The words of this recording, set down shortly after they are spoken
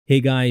Hey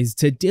guys,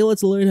 today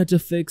let's learn how to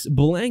fix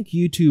blank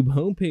YouTube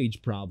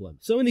homepage problem.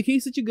 So in the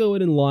case that you go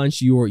ahead and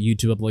launch your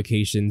YouTube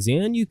applications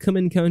and you come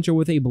encounter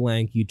with a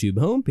blank YouTube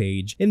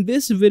homepage, in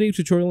this video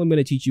tutorial I'm going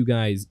to teach you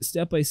guys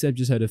step by step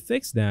just how to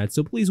fix that,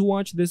 so please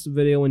watch this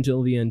video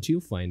until the end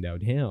to find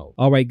out how.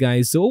 Alright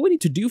guys, so what we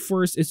need to do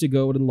first is to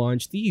go ahead and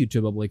launch the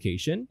YouTube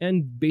application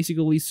and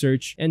basically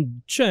search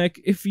and check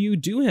if you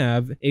do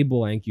have a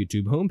blank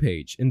YouTube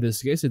homepage. In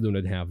this case I do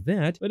not have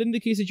that, but in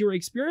the case that you're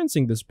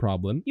experiencing this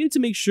problem, you need to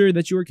make sure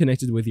that you're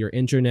connected with your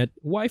internet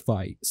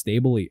Wi-Fi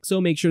stably.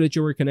 So make sure that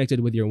you are connected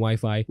with your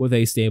Wi-Fi with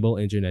a stable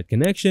internet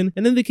connection.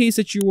 And in the case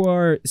that you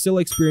are still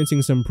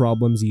experiencing some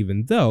problems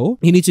even though,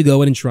 you need to go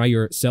ahead and try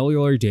your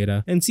cellular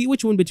data and see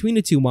which one between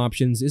the two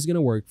options is going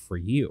to work for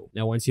you.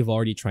 Now once you've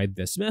already tried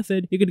this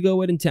method, you could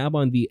go ahead and tap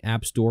on the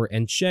App Store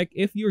and check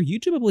if your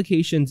YouTube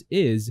applications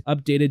is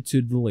updated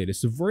to the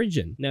latest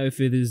version. Now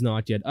if it is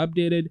not yet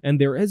updated and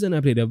there is an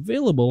update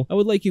available, I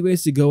would like you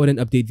guys to go ahead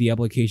and update the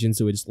application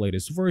to its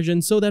latest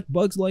version so that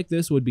bugs like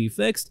this would be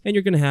fixed and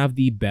you're going to have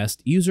the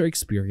best user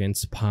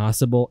experience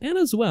possible and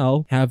as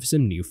well have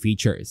some new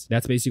features.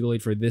 That's basically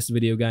it for this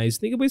video guys.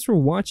 Thank you guys for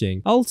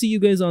watching. I'll see you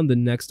guys on the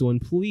next one.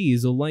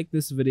 Please like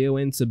this video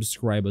and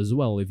subscribe as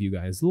well if you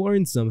guys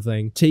learned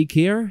something. Take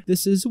care.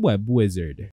 This is Web Wizard.